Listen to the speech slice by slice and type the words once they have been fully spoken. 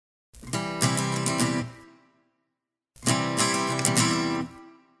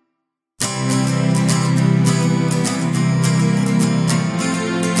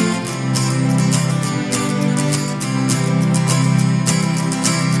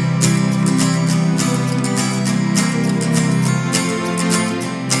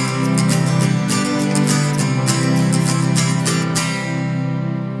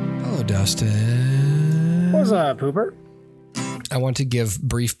Pooper? I want to give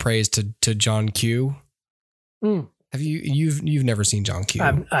brief praise to John Q. Have you've never seen John Q?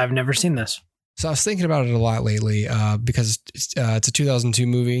 I've never seen this. So I was thinking about it a lot lately because it's a 2002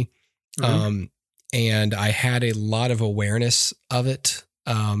 movie. And I had a lot of awareness of it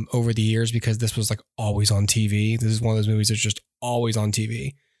over the years because this was like always on TV. This is one of those movies that's just always on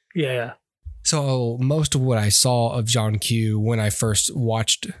TV. Yeah. So most of what I saw of John Q when I first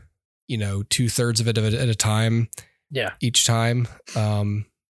watched, 2/3 of it at a time. Yeah. Each time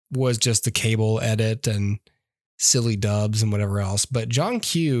was just the cable edit and silly dubs and whatever else. But John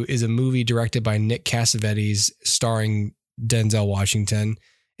Q is a movie directed by Nick Cassavetes starring Denzel Washington.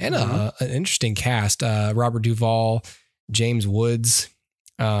 And an interesting cast, Robert Duvall, James Woods,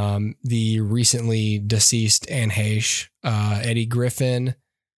 the recently deceased Anne Heche, Eddie Griffin,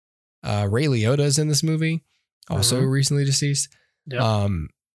 Ray Liotta's in this movie, also recently deceased. Yep.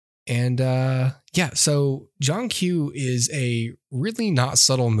 So John Q is a really not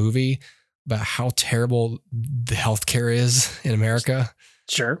subtle movie about how terrible the healthcare is in America.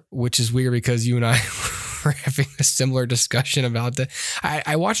 Sure. Which is weird because you and I were having a similar discussion about that.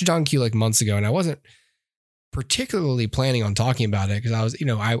 I watched John Q like months ago and I wasn't particularly planning on talking about it because I was,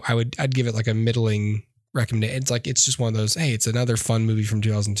 I'd give it like a middling recommendation. It's just one of those, hey, it's another fun movie from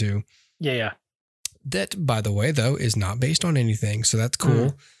 2002. Yeah. That, by the way, though, is not based on anything. So that's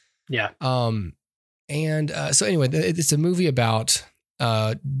cool. Yeah. So anyway, it's a movie about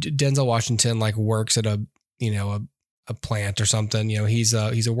Denzel Washington like works at a plant or something. He's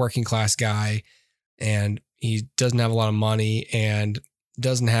a working class guy and he doesn't have a lot of money and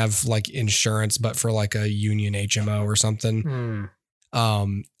doesn't have like insurance, but for like a union HMO or something.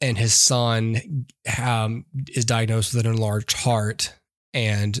 And his son is diagnosed with an enlarged heart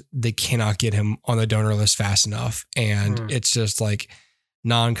and they cannot get him on the donor list fast enough. And it's just like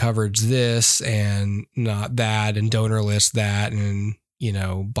non-coverage this and not that and donor list that and,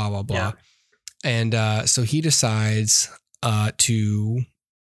 blah, blah, blah. Yeah. And so he decides to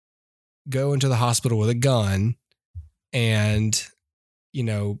go into the hospital with a gun and,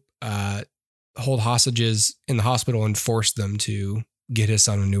 hold hostages in the hospital and force them to get his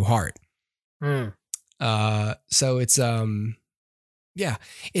son a new heart. So it's,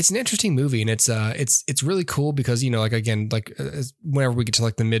 it's an interesting movie and it's really cool because, whenever we get to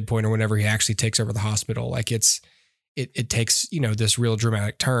like the midpoint or whenever he actually takes over the hospital, like it takes, this real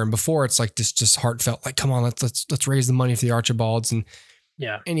dramatic turn. Before it's like this just heartfelt, like, come on, let's raise the money for the Archibalds. And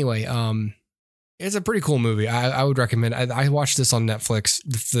anyway, it's a pretty cool movie. I would recommend. I watched this on Netflix,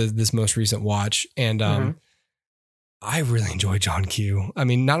 this most recent watch, and I really enjoy John Q. I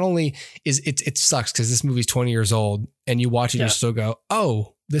mean, not only is it sucks because this movie's 20 years old, and you watch it, and you still go,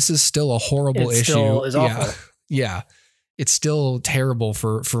 "Oh, this is still a horrible issue." Still is awful. Yeah, it's still terrible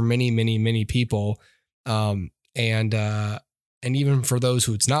for many, many, many people, and even for those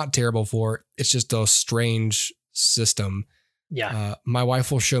who it's not terrible for, it's just a strange system. Yeah. My wife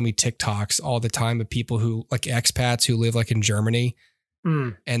will show me TikToks all the time of people who like expats who live like in Germany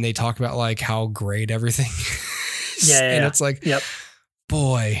and they talk about like how great everything is. Yeah. And it's like,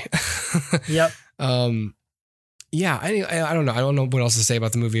 boy. Yep. Yeah. I don't know. I don't know what else to say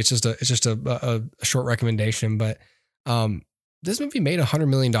about the movie. It's just a short recommendation, but this movie made $100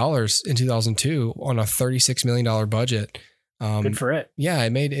 million in 2002 on a $36 million budget. Good for it. Yeah.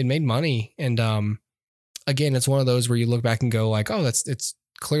 It made money. And, again, it's one of those where you look back and go like, oh, it's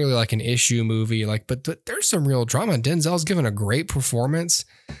clearly like an issue movie. Like, but there's some real drama. Denzel's given a great performance.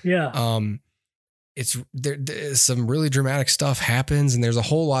 Yeah. It's there's some really dramatic stuff happens. And there's a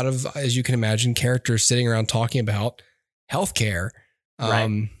whole lot of, as you can imagine, characters sitting around talking about healthcare.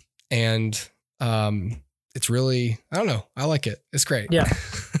 Right. It's really, I don't know. I like it. It's great. Yeah.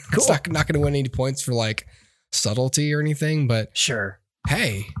 Cool. It's not going to win any points for like subtlety or anything, but sure.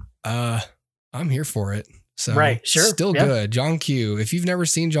 Hey, I'm here for it. So right, sure. Still good. John Q. If you've never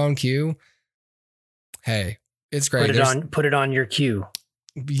seen John Q, hey, it's great. Put it on your queue.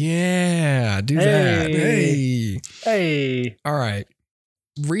 Yeah, do that. Hey. All right.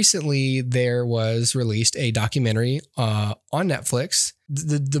 Recently, there was released a documentary on Netflix.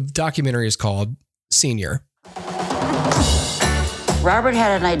 The documentary is called Senior. Robert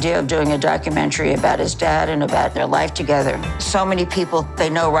had an idea of doing a documentary about his dad and about their life together. So many people, they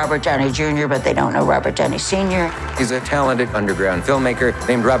know Robert Downey Jr., but they don't know Robert Downey Sr. He's a talented underground filmmaker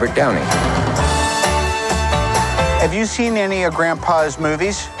named Robert Downey. Have you seen any of Grandpa's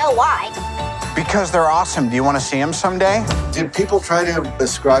movies? No, why? Because they're awesome. Do you want to see them someday? Did people try to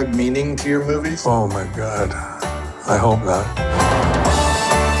ascribe meaning to your movies? Oh, my God. I hope not.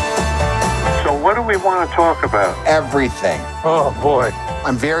 So what do we want to talk about? Everything. Oh, boy.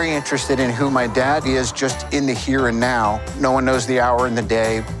 I'm very interested in who my dad is just in the here and now. No one knows the hour and the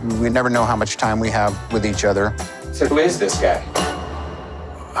day. We never know how much time we have with each other. So who is this guy?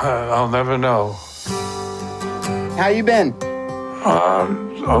 I'll never know. How you been?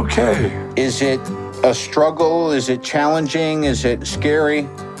 Okay. Is it a struggle? Is it challenging? Is it scary?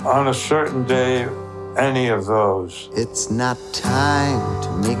 On a certain day, any of those. It's not time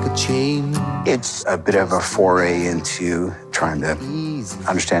to make a change. It's a bit of a foray into trying to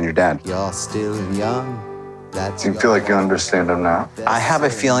understand your dad. You're still young. That's Do you feel like you understand him now? I have a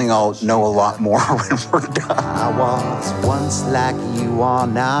feeling I'll know a lot more when we're done. I was once like you are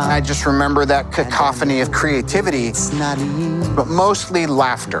now. I just remember that cacophony of creativity, It's not easy. but mostly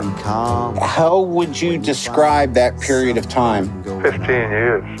laughter. Calm. How would you describe that period of time? 15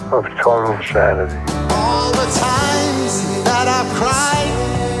 years of total sanity. All the times that I've cried,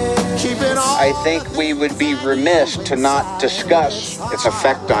 keeping on. I think we would be remiss to not discuss its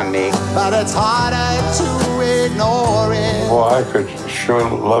effect on me. But it's harder to ignore it. Well, I could sure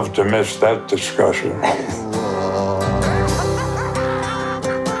love to miss that discussion.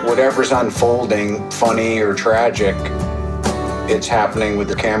 Whatever's unfolding, funny or tragic, it's happening with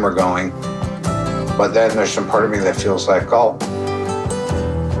the camera going. But then there's some part of me that feels like, oh,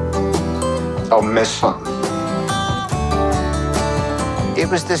 I'll miss something. It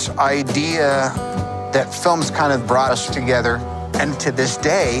was this idea that films kind of brought us together, and to this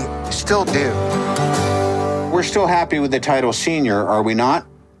day, still do. We're still happy with the title Senior, are we not?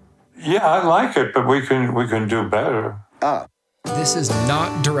 Yeah, I like it, but we can do better. This is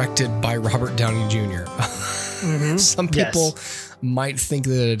not directed by Robert Downey Jr. Some people might think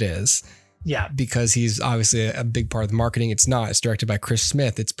that it is. Yeah. Because he's obviously a big part of the marketing. It's not. It's directed by Chris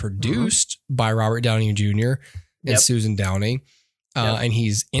Smith. It's produced by Robert Downey Jr. and Susan Downey. And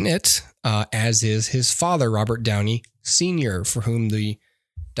he's in it, as is his father, Robert Downey Sr., for whom the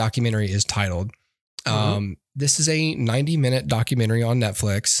documentary is titled. This is a 90-minute documentary on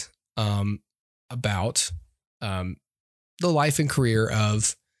Netflix about the life and career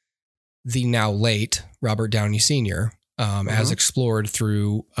of the now late Robert Downey Sr., as explored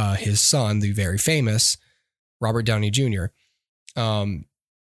through his son, the very famous Robert Downey Jr.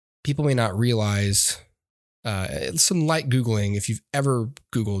 People may not realize, some light Googling, if you've ever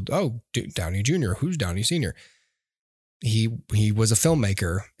Googled, Downey Jr., who's Downey Sr.? He was a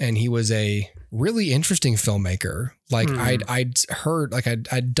filmmaker, and he was a really interesting filmmaker. Like I'd heard, like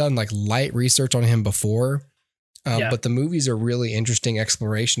I'd done like light research on him before, but the movies are really interesting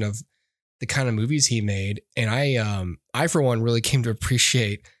exploration of the kind of movies he made. And I for one really came to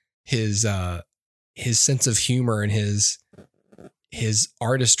appreciate his sense of humor and his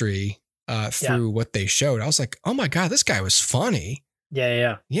artistry through what they showed. I was like, oh my God, this guy was funny.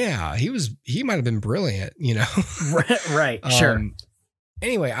 Yeah. He might have been brilliant, you know? Right. Sure.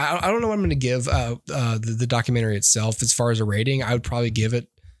 Anyway, I don't know what I'm going to give the documentary itself as far as a rating. I would probably give it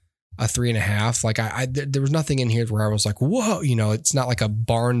a 3.5. Like there was nothing in here where I was like, whoa, you know, it's not like a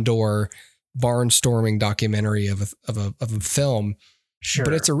barnstorming documentary of a film. Sure.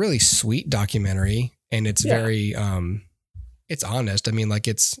 But it's a really sweet documentary, and it's very it's honest. I mean, like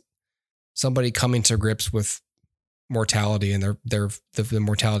it's somebody coming to grips with mortality and the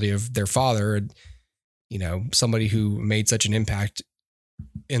mortality of their father, and you know, somebody who made such an impact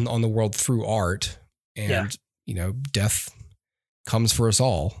on the world through art, and you know, death comes for us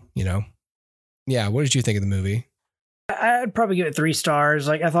all, you know. Yeah, what did you think of the movie? I'd probably give it 3 stars.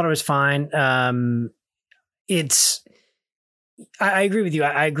 Like, I thought it was fine. I agree with you.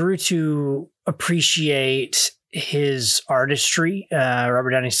 I grew to appreciate his artistry,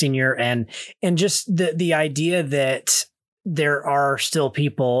 Robert Downey Sr., and just the idea that there are still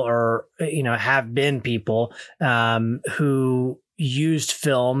people, or you know, have been people who used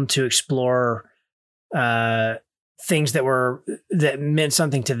film to explore things that meant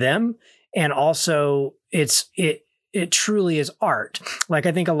something to them, and also it truly is art. Like,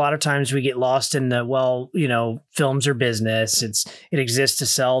 I think a lot of times we get lost in the, well, you know, films are business. It exists to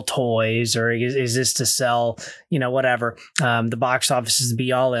sell toys, or it exists to sell, you know, whatever. The box office is the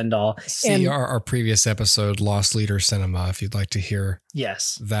be all end all. See our previous episode, Lost Leader Cinema, if you'd like to hear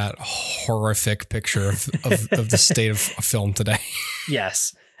that horrific picture of the state of film today.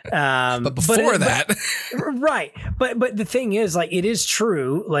 Yes. But before that, right. But the thing is, like, it is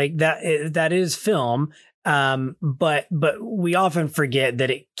true, like that is film. But we often forget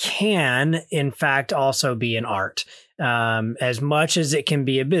that it can, in fact, also be an art. As much as it can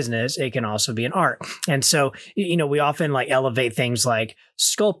be a business, it can also be an art. And so, you know, we often like elevate things like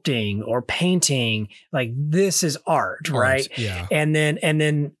sculpting or painting, like this is art, right? Yeah. And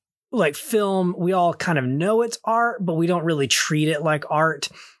then like film, we all kind of know it's art, but we don't really treat it like art.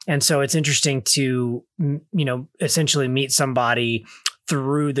 And so it's interesting to, essentially meet somebody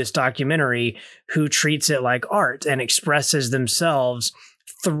through this documentary who treats it like art and expresses themselves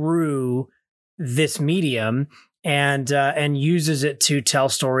through this medium and uses it to tell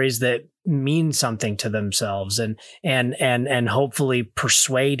stories that mean something to themselves and hopefully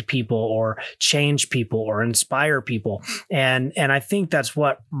persuade people or change people or inspire people. And I think that's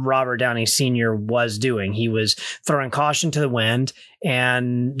what Robert Downey Sr. was doing. He was throwing caution to the wind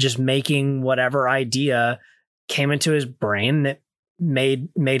and just making whatever idea came into his brain that made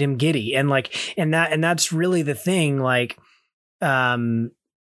him giddy. And that's really the thing. Like,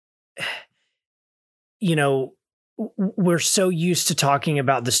 we're so used to talking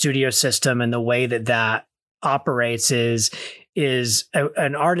about the studio system and the way that operates is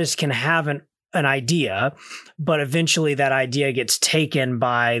an artist can have an idea, but eventually that idea gets taken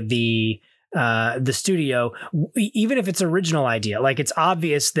by the studio, even if it's original idea. Like, it's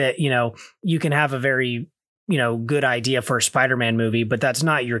obvious that, you can have a very, good idea for a Spider-Man movie, but that's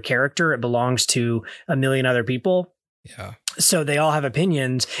not your character. It belongs to a million other people. Yeah. So they all have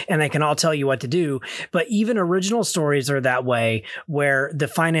opinions and they can all tell you what to do. But even original stories are that way, where the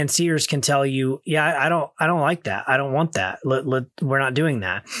financiers can tell you, yeah, I don't like that. I don't want that. We're not doing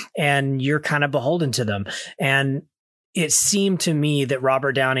that. And you're kind of beholden to them. And it seemed to me that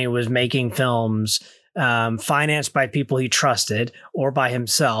Robert Downey was making films financed by people he trusted or by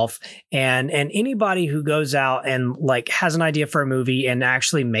himself. And anybody who goes out and like has an idea for a movie and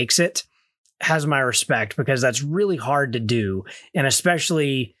actually makes it has my respect, because that's really hard to do, and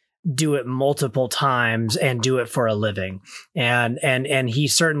especially do it multiple times and do it for a living. And he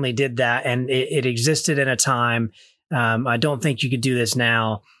certainly did that. And it existed in a time. I don't think you could do this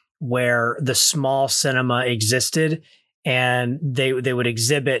now, where the small cinema existed and they would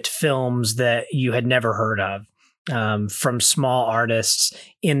exhibit films that you had never heard of. From small artists,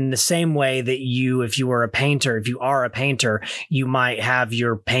 in the same way that if you are a painter, you might have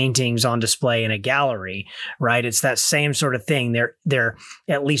your paintings on display in a gallery, right? It's that same sort of thing. There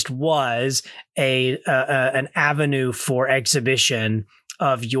at least was an avenue for exhibition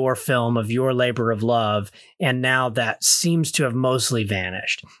of your film, of your labor of love. And now that seems to have mostly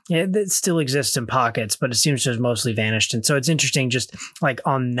vanished. It still exists in pockets, but it seems to have mostly vanished. And so it's interesting just like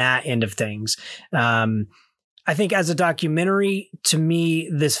on that end of things. I think as a documentary, to me,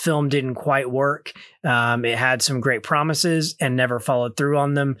 this film didn't quite work. It had some great promises and never followed through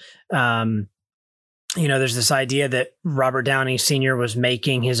on them. There's this idea that Robert Downey Sr. was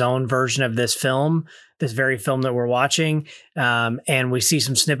making his own version of this film, this very film that we're watching. And we see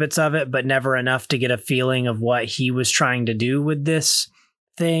some snippets of it, but never enough to get a feeling of what he was trying to do with this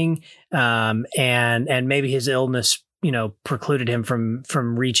thing. And maybe his illness, precluded him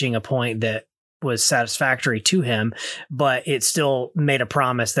from reaching a point that was satisfactory to him, but it still made a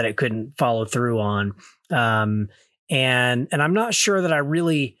promise that it couldn't follow through on. And I'm not sure that I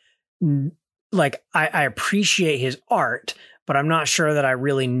really I appreciate his art, but I'm not sure that I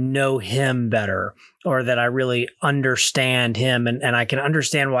really know him better, or that I really understand him. And I can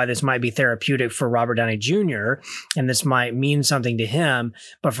understand why this might be therapeutic for Robert Downey Jr. and this might mean something to him.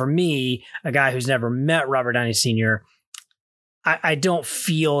 But for me, a guy who's never met Robert Downey Sr., I don't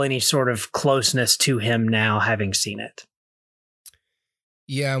feel any sort of closeness to him now, having seen it.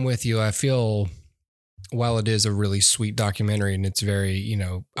 Yeah, I'm with you. I feel, while it is a really sweet documentary and it's very,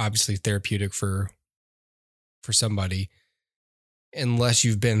 obviously therapeutic for somebody, unless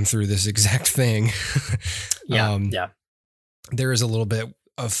you've been through this exact thing, there is a little bit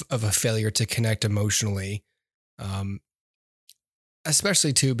of a failure to connect emotionally,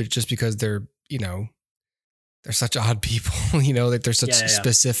 especially too, but just because they're such odd people, like they're such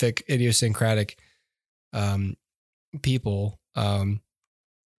specific, idiosyncratic people. I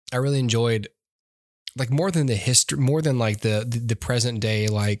really enjoyed, like, more than the history, more than like the present day,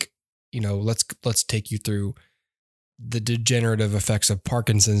 like, let's take you through the degenerative effects of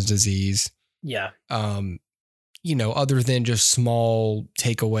Parkinson's disease. Yeah. Other than just small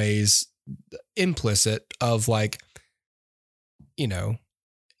takeaways implicit of like,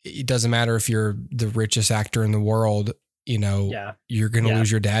 it doesn't matter if you're the richest actor in the world, you're going to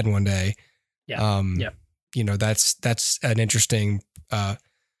lose your dad one day. Yeah. That's an interesting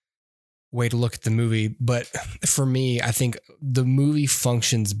way to look at the movie. But for me, I think the movie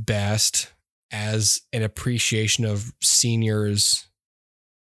functions best as an appreciation of Senior's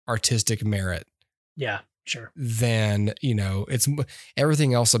artistic merit. Yeah, sure. Then, it's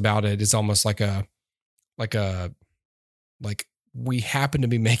everything else about it is almost like we happen to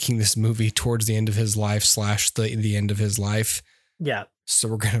be making this movie towards the end of his life / the end of his life. Yeah. So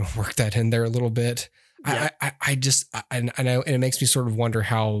we're going to work that in there a little bit. Yeah. I know, and it makes me sort of wonder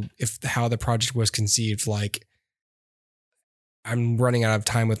how the project was conceived. Like, I'm running out of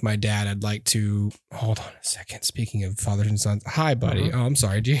time with my dad. I'd like to hold on a second. Speaking of fathers and sons, hi, buddy. Mm-hmm. Oh, I'm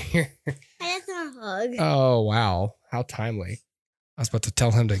sorry. Do you hear? I just want a hug. Oh, wow. How timely. I was about to tell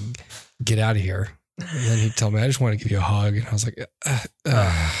him to get out of here. And then he told me, I just want to give you a hug. And I was like,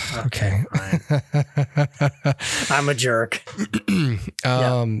 okay. I'm a jerk.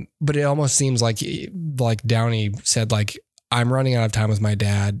 But it almost seems like Downey said, like, I'm running out of time with my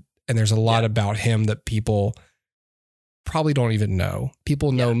dad. And there's a lot about him that people probably don't even know.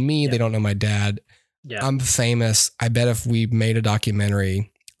 People know me. They don't know my dad. Yeah. I'm famous. I bet if we made a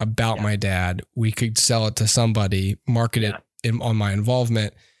documentary about my dad, we could sell it to somebody, market it on my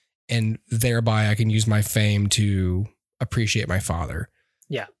involvement, and thereby I can use my fame to appreciate my father.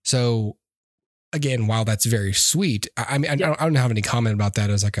 Yeah. So again, while that's very sweet, I mean, I don't have any comment about that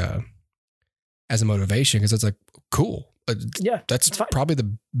as a motivation, because it's like, cool. That's probably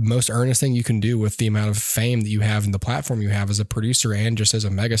the most earnest thing you can do with the amount of fame that you have and the platform you have as a producer and just as a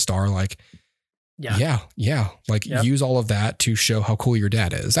megastar. Like, use all of that to show how cool your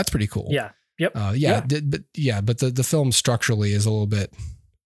dad is. That's pretty cool. Yeah. Yep. But the film structurally is a little bit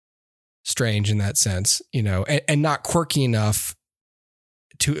strange in that sense, you know, and not quirky enough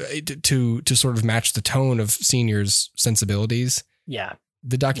to sort of match the tone of Senior's sensibilities. Yeah.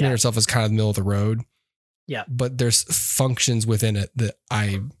 The documentary itself is kind of middle of the road. Yeah. But there's functions within it that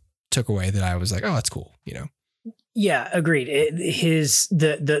I took away that I was like, oh, that's cool, you know? Yeah, agreed.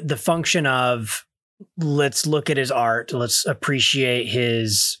 The function of, let's look at his art, let's appreciate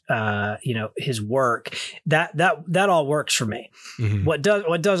his his work. That all works for me. Mm-hmm. What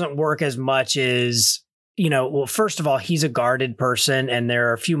doesn't work as much is, well, first of all, he's a guarded person, and there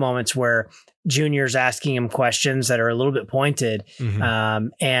are a few moments where Junior's asking him questions that are a little bit pointed, mm-hmm.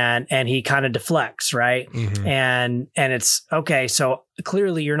 And he kind of deflects, right? Mm-hmm. And it's okay. So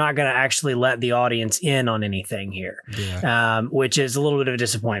clearly, you're not going to actually let the audience in on anything here, which is a little bit of a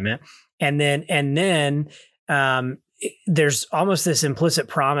disappointment. And then there's almost this implicit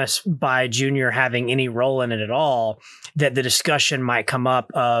promise by Junior having any role in it at all, that the discussion might come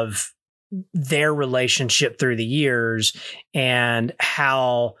up of their relationship through the years and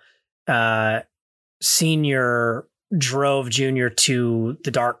how Senior drove Junior to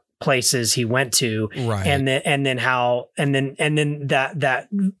the dark places he went to, right? And then that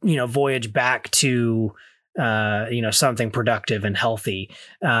voyage back to something productive and healthy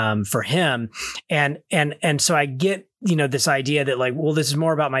for him, and so I get this idea that, like, well, this is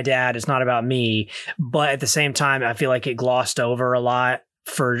more about my dad, it's not about me, but at the same time I feel like it glossed over a lot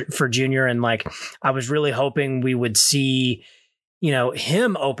for Junior, and like I was really hoping we would see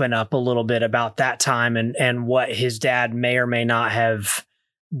him open up a little bit about that time and what his dad may or may not have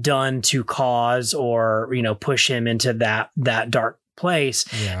done to cause or, push him into that dark place.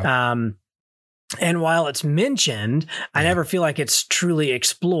 Yeah. And while it's mentioned, I never feel like it's truly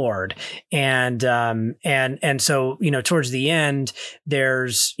explored. And so, towards the end,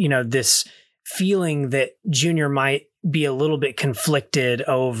 there's, this feeling that Junior might be a little bit conflicted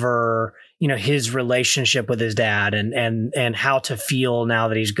over, his relationship with his dad and how to feel now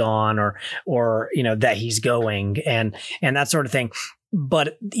that he's gone or that he's going and that sort of thing.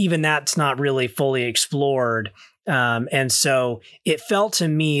 But even that's not really fully explored. And so it felt to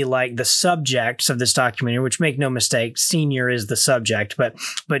me like the subjects of this documentary, which, make no mistake, Senior is the subject, but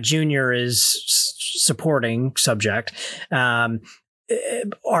Junior is supporting subject,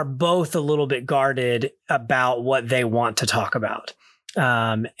 are both a little bit guarded about what they want to talk about.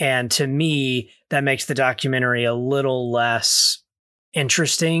 And to me, that makes the documentary a little less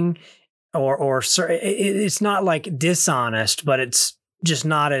interesting, or it's not like dishonest, but it's just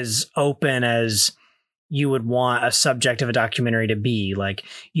not as open as you would want a subject of a documentary to be. Like,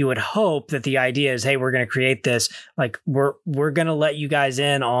 you would hope that the idea is, hey, we're going to create this, like we're going to let you guys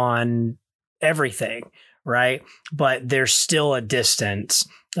in on everything, right? But there's still a distance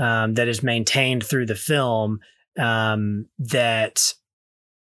that is maintained through the film that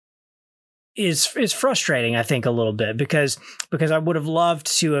is frustrating, I think, a little bit, because I would have loved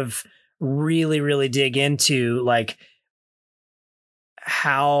to have really, really dig into like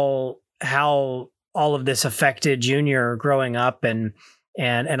how all of this affected Junior growing up and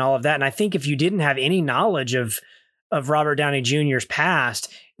all of that. And I think if you didn't have any knowledge of Robert Downey Jr.'s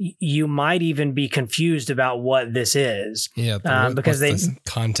past, you might even be confused about what this is. Yeah, because the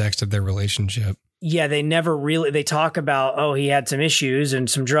context of their relationship. Yeah, they talk about, he had some issues and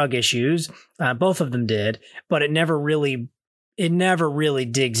some drug issues. Both of them did, but it never really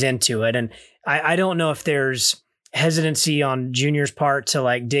digs into it. And I don't know if there's hesitancy on Junior's part to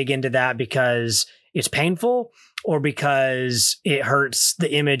like dig into that because it's painful or because it hurts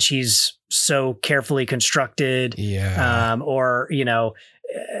the image he's so carefully constructed. Yeah. Or, you know,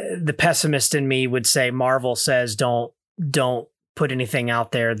 the pessimist in me would say Marvel says don't put anything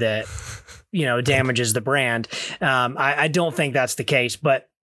out there that, you know, damages the brand. I don't think that's the case, but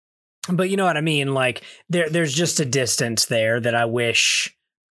you know what I mean? Like there's just a distance there that I wish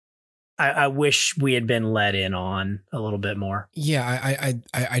we had been let in on a little bit more. Yeah,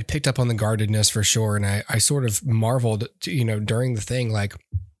 I picked up on the guardedness for sure, and I sort of marveled, you know, during the thing, like,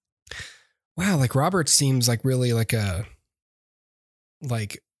 wow, like Robert seems like really like a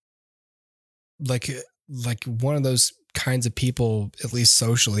like one of those kinds of people, at least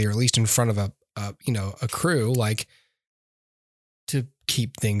socially, or at least in front of a crew, like to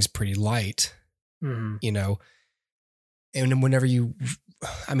keep things pretty light, you know. And whenever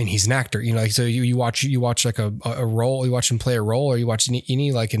he's an actor, you know, like, so you watch like a role, you watch him play a role, or you watch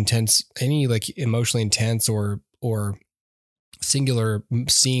any like intense, any like emotionally intense or singular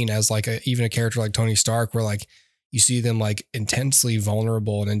scene as like even a character like Tony Stark, where like you see them like intensely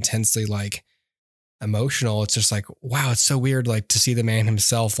vulnerable and intensely like emotional. It's just like, wow, it's so weird, like to see the man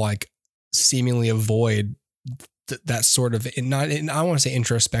himself like seemingly avoid that sort of, I don't want to say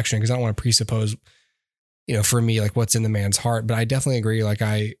introspection, because I don't want to presuppose, you know, for me, like what's in the man's heart. But I definitely agree. Like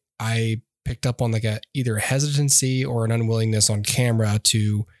I picked up on like either a hesitancy or an unwillingness on camera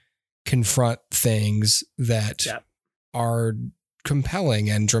to confront things that are compelling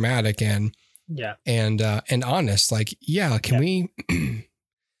and dramatic and honest. Like, yeah, can we,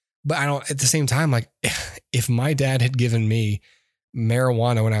 but I don't, at the same time, like if my dad had given me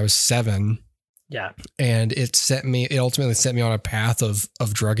marijuana when I was 7, and it ultimately set me on a path of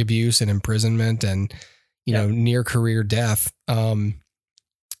drug abuse and imprisonment and, you know, near career death. And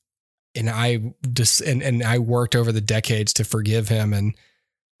I just, and I worked over the decades to forgive him and,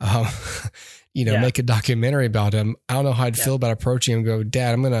 you know, make a documentary about him. I don't know how I'd feel about approaching him and go,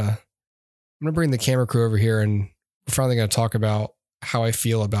 Dad, I'm going to bring the camera crew over here and we're finally going to talk about how I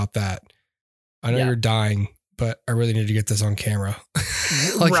feel about that. I know you're dying, but I really need to get this on camera.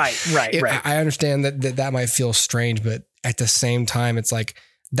 Like, right. I understand that might feel strange, but at the same time, it's like,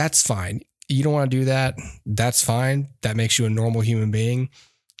 that's fine. You don't want to do that. That's fine. That makes you a normal human being.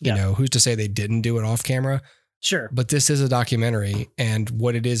 You know, who's to say they didn't do it off camera? Sure. But this is a documentary, and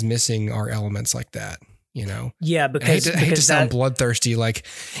what it is missing are elements like that, you know? Yeah. Because I hate to sound bloodthirsty, like,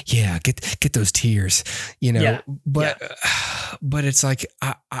 yeah, get those tears, you know, but it's like,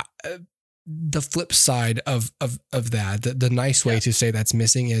 the flip side of that, the nice way to say that's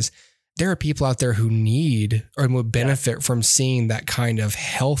missing is there are people out there who need or would benefit from seeing that kind of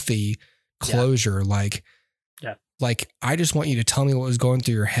healthy closure. Like, I just want you to tell me what was going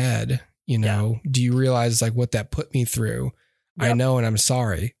through your head. You know, do you realize like what that put me through? I know, and I'm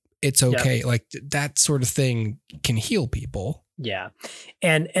sorry. It's okay. Like that sort of thing can heal people. Yeah.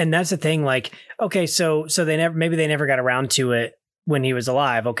 And that's the thing. Like, okay, so they never got around to it when he was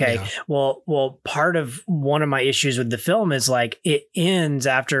alive. Okay. Yeah. Well, part of one of my issues with the film is like it ends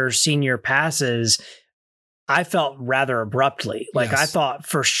after Senior passes. I felt rather abruptly. Like I thought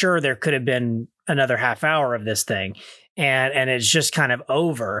for sure there could have been another half hour of this thing and it's just kind of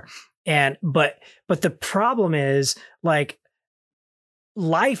over. And, but the problem is like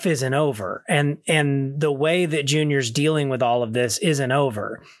life isn't over and the way that Junior's dealing with all of this isn't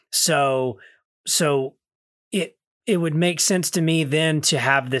over. So it would make sense to me then to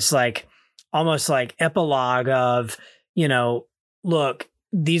have this like almost like epilogue of, you know, look,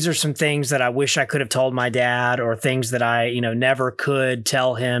 these are some things that I wish I could have told my dad or things that I, you know, never could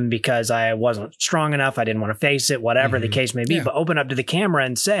tell him because I wasn't strong enough. I didn't want to face it, whatever the case may be, but open up to the camera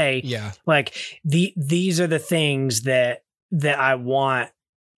and say, like these are the things that I want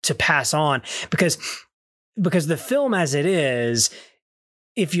to pass on because the film as it is,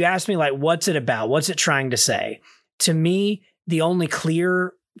 if you ask me like, what's it about? What's it trying to say? To me, the only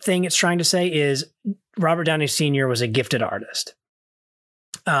clear thing it's trying to say is Robert Downey Sr. was a gifted artist.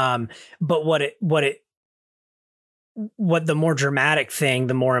 But what the more dramatic thing,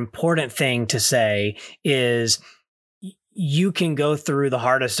 the more important thing to say is you can go through the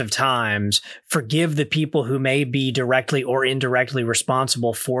hardest of times, forgive the people who may be directly or indirectly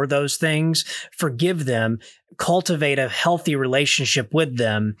responsible for those things, forgive them, cultivate a healthy relationship with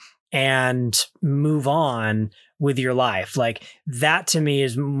them, and move on with your life. Like that to me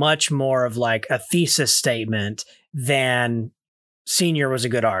is much more of like a thesis statement than Senior was a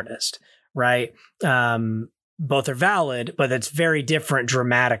good artist, right? Both are valid, but it's very different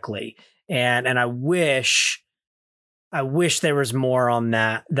dramatically. And I wish there was more on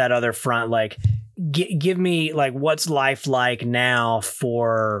that other front, like give me like what's life like now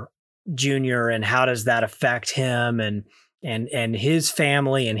for Junior, and how does that affect him and his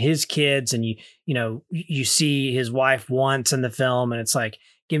family and his kids? And you see his wife once in the film, and it's like,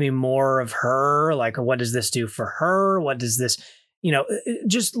 give me more of her. Like, what does this do for her? What does this,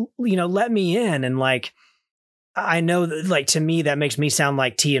 just, let me in. And like, I know that, like, to me, that makes me sound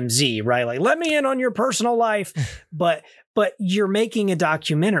like TMZ, right? Like, let me in on your personal life, but you're making a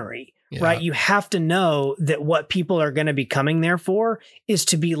documentary, right? You have to know that what people are going to be coming there for is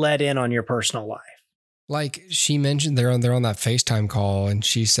to be let in on your personal life. Like she mentioned, they're on that FaceTime call, and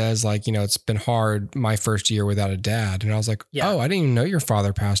she says, like, it's been hard my first year without a dad. And I was like, oh, I didn't even know your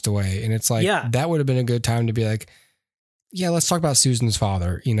father passed away. And it's like, that would have been a good time to be like, yeah, let's talk about Susan's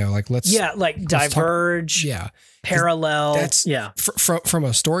father. Let's diverge. Parallel. That's from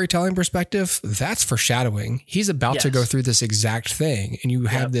a storytelling perspective, that's foreshadowing. He's about to go through this exact thing, and you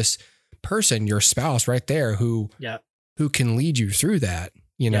have this person, your spouse, right there who can lead you through that.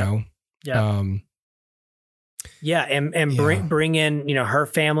 Bring in her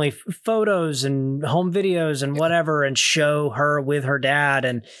family photos and home videos and whatever, and show her with her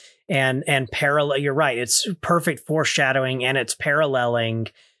dad and parallel. You're right. It's perfect foreshadowing, and it's paralleling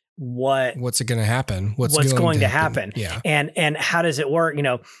what's going to happen. What's going to happen. Yeah. And how does it work?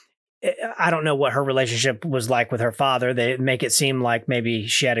 I don't know what her relationship was like with her father. They make it seem like maybe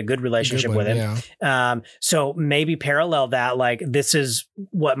she had a good relationship with him. Yeah. So maybe parallel that, like, this is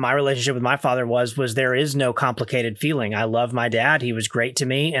what my relationship with my father was there is no complicated feeling. I love my dad. He was great to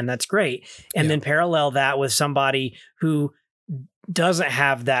me, and that's great. And then parallel that with somebody who doesn't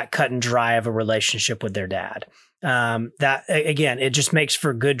have that cut and dry of a relationship with their dad. That again, it just makes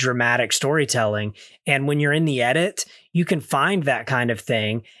for good dramatic storytelling. And when you're in the edit, you can find that kind of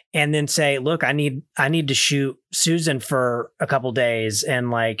thing and then say, look, I need to shoot Susan for a couple days, and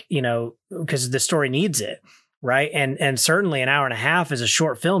like, because the story needs it. Right. And certainly an hour and a half is a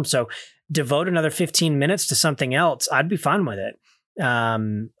short film. So devote another 15 minutes to something else. I'd be fine with it.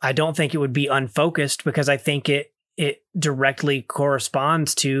 I don't think it would be unfocused, because I think it directly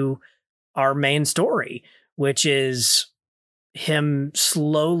corresponds to our main story, which is him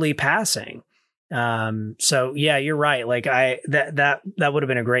slowly passing. So yeah, you're right. Like that would have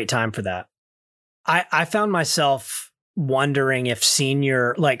been a great time for that. I found myself wondering if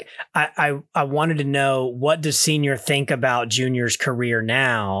Senior, like I wanted to know, what does Senior think about Junior's career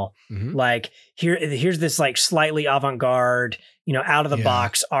now? Mm-hmm. Like here's this like slightly avant-garde, out of the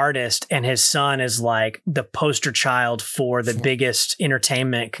box artist, and his son is like the poster child for the biggest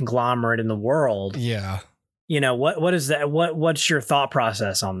entertainment conglomerate in the world. Yeah. What is that? What's your thought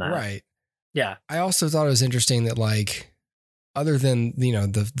process on that? Right. Yeah. I also thought it was interesting that, like, other than,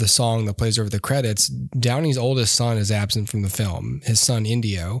 the song that plays over the credits, Downey's oldest son is absent from the film. His son,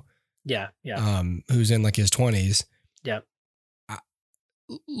 Indio. Yeah. Yeah. Who's in like his 20s. Yeah.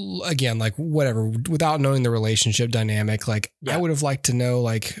 Again, like, whatever, without knowing the relationship dynamic, like, I would have liked to know,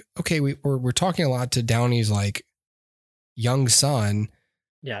 like, okay, we're talking a lot to Downey's like young son.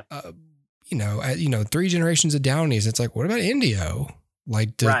 Yeah. 3 generations of Downeys. It's like, what about Indio?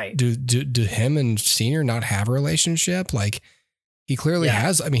 Like, do him and Senior not have a relationship? Like, he clearly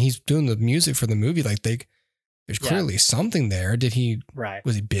has. I mean, he's doing the music for the movie. Like, there's clearly something there.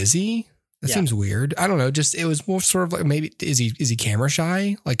 Was he busy? That seems weird. I don't know. Just, it was more sort of like, maybe is he camera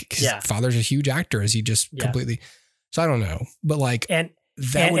shy? Like, his father's a huge actor. Is he just completely? So I don't know. But like,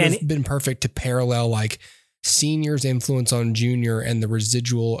 that would have been perfect to parallel like Senior's influence on Junior and the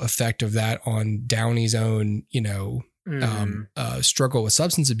residual effect of that on Downey's own, struggle with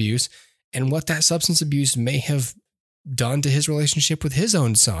substance abuse, and what that substance abuse may have done to his relationship with his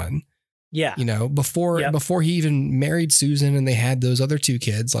own son. Yeah. Before he even married Susan and they had those other 2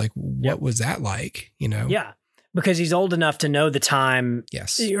 kids, like, what was that like, Yeah. Because he's old enough to know the time.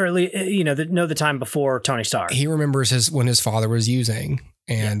 Yes. Or at least, know the time before Tony Stark. He remembers when his father was using,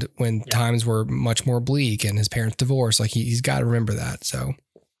 and when times were much more bleak and his parents divorced. Like, he's got to remember that. So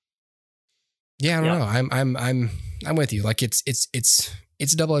yeah, I don't know. I'm with you. Like, it's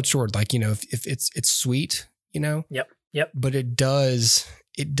a double-edged sword. Like, if it's sweet, Yep. But it does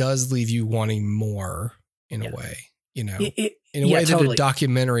leave you wanting more in a way, in a way that a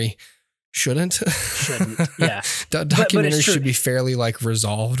documentary shouldn't. Yeah. Documentaries should be fairly like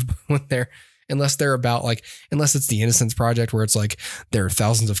resolved when unless it's the Innocence Project, where it's like, there are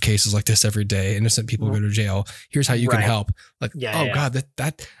thousands of cases like this every day. Innocent people go to jail. Here's how you can help. Like, God,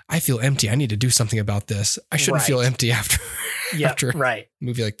 that I feel empty. I need to do something about this. I shouldn't feel empty after a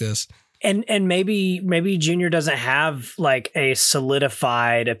movie like this. And maybe Junior doesn't have like a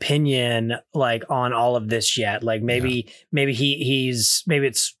solidified opinion like on all of this yet. Like maybe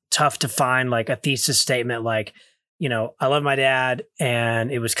it's tough to find like a thesis statement like, you know, I love my dad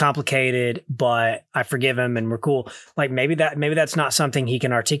and it was complicated, but I forgive him and we're cool. Like maybe that's not something he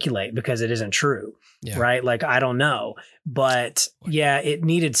can articulate because it isn't true. Yeah. Right. Like, I don't know, but yeah, it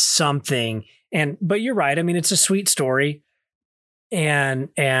needed something. But you're right. I mean, it's a sweet story and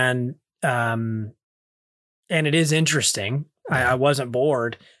it is interesting. I wasn't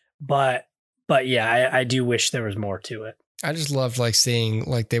bored, but yeah, I do wish there was more to it. I just loved like seeing,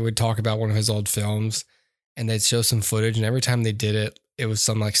 like they would talk about one of his old films and they'd show some footage, and every time they did it, it was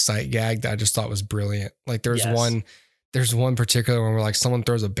some like sight gag that I just thought was brilliant. Like there's one particular one where like someone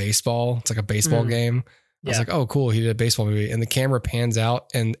throws a baseball. It's like a baseball game. I was like, oh, cool. He did a baseball movie, and the camera pans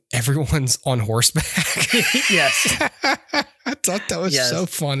out and everyone's on horseback. Yes. I thought that was so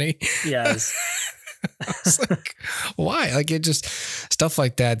funny. Yes. I was like, why? Like it just stuff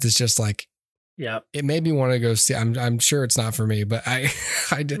like that. That's just like, yeah, it made me want to go see. I'm sure it's not for me, but I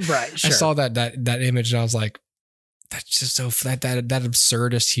did. Right. Sure. I saw that image and I was like, that's just so that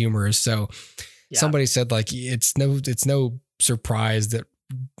absurdist humor is so. Yeah. Somebody said like it's no surprise that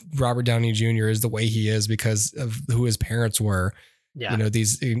Robert Downey Jr. is the way he is because of who his parents were. Yeah. You know,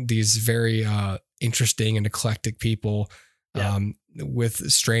 these very interesting and eclectic people. Yeah.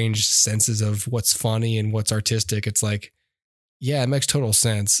 With strange senses of what's funny and what's artistic. It's like, yeah, it makes total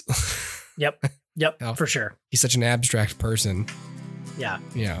sense. Yep. For sure. He's such an abstract person. Yeah.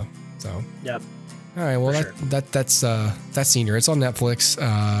 Yeah. So. Yep. All right. Well, that's Senior. It's on Netflix.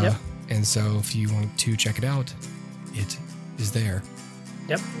 Yep. And so if you want to check it out, it is there.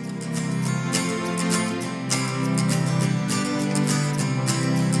 Yep.